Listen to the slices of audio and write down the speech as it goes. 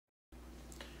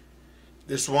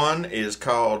This one is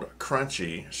called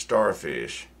Crunchy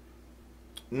Starfish.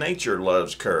 Nature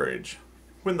loves courage.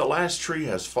 When the last tree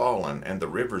has fallen and the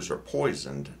rivers are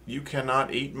poisoned, you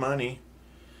cannot eat money.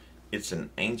 It's an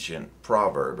ancient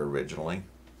proverb originally,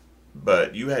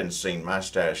 but you hadn't seen my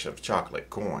stash of chocolate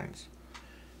coins.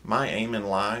 My aim in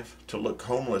life, to look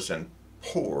homeless and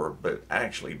poor, but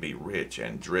actually be rich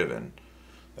and driven.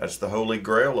 That's the holy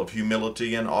grail of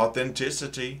humility and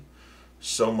authenticity.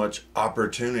 So much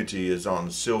opportunity is on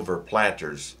silver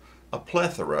platters, a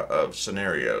plethora of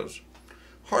scenarios.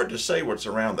 Hard to say what's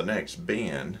around the next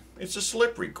bend. It's a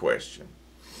slippery question.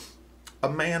 A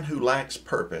man who lacks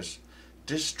purpose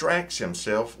distracts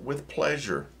himself with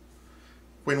pleasure.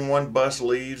 When one bus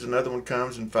leaves, another one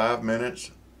comes in 5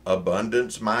 minutes.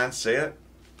 Abundance mindset.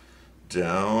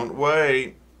 Don't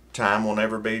wait. Time will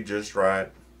never be just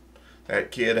right. That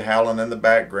kid howling in the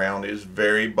background is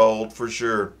very bold for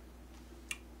sure.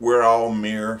 We're all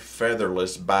mere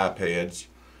featherless bipeds.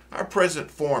 Our present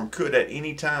form could at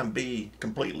any time be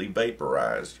completely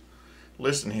vaporized.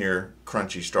 Listen here,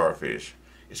 Crunchy Starfish.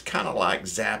 It's kind of like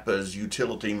Zappa's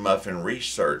utility muffin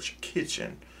research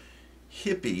kitchen.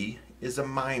 Hippie is a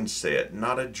mindset,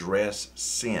 not a dress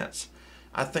sense.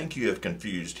 I think you have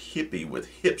confused hippie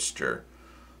with hipster.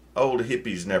 Old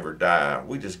hippies never die.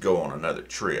 We just go on another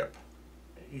trip.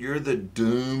 You're the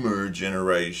doomer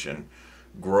generation,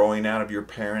 growing out of your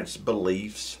parents'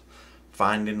 beliefs,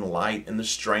 finding light in the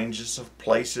strangest of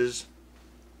places.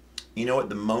 You know, at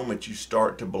the moment you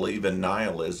start to believe in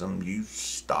nihilism, you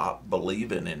stop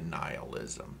believing in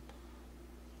nihilism.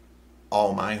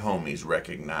 All my homies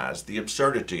recognize the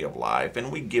absurdity of life, and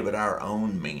we give it our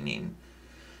own meaning.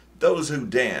 Those who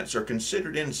dance are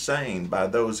considered insane by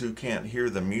those who can't hear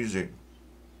the music.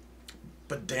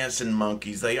 But dancing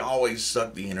monkeys, they always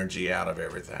suck the energy out of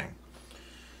everything.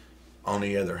 On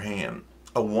the other hand,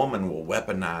 a woman will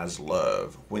weaponize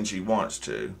love when she wants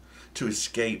to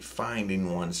escape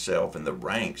finding oneself in the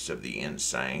ranks of the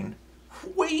insane.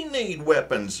 We need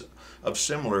weapons of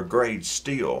similar grade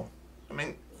steel. I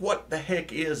mean, what the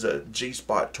heck is a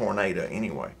G-spot tornado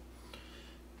anyway?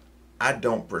 I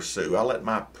don't pursue. I let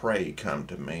my prey come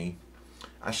to me.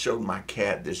 I showed my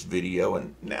cat this video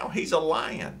and now he's a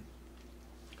lion.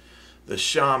 The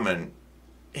shaman,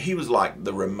 he was like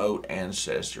the remote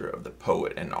ancestor of the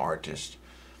poet and artist.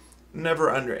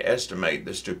 Never underestimate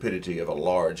the stupidity of a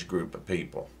large group of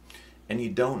people. And you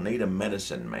don't need a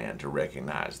medicine man to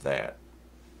recognize that.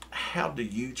 How do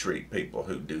you treat people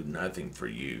who do nothing for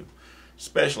you,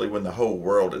 especially when the whole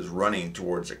world is running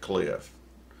towards a cliff?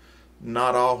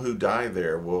 Not all who die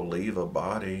there will leave a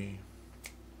body.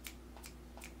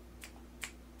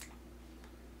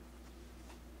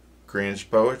 Cringe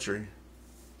poetry.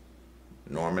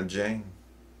 Norma Jean.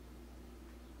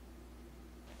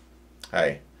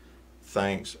 Hey,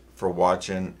 thanks for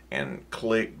watching, and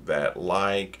click that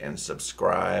like and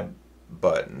subscribe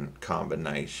button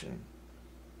combination.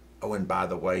 Oh, and by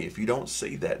the way, if you don't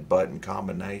see that button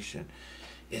combination,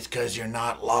 it's because you're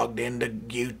not logged into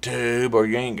YouTube, or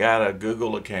you ain't got a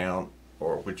Google account,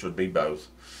 or which would be both.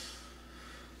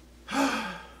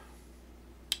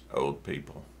 Old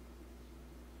people.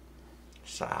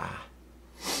 Sigh.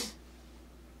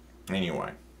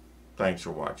 Anyway, thanks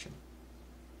for watching.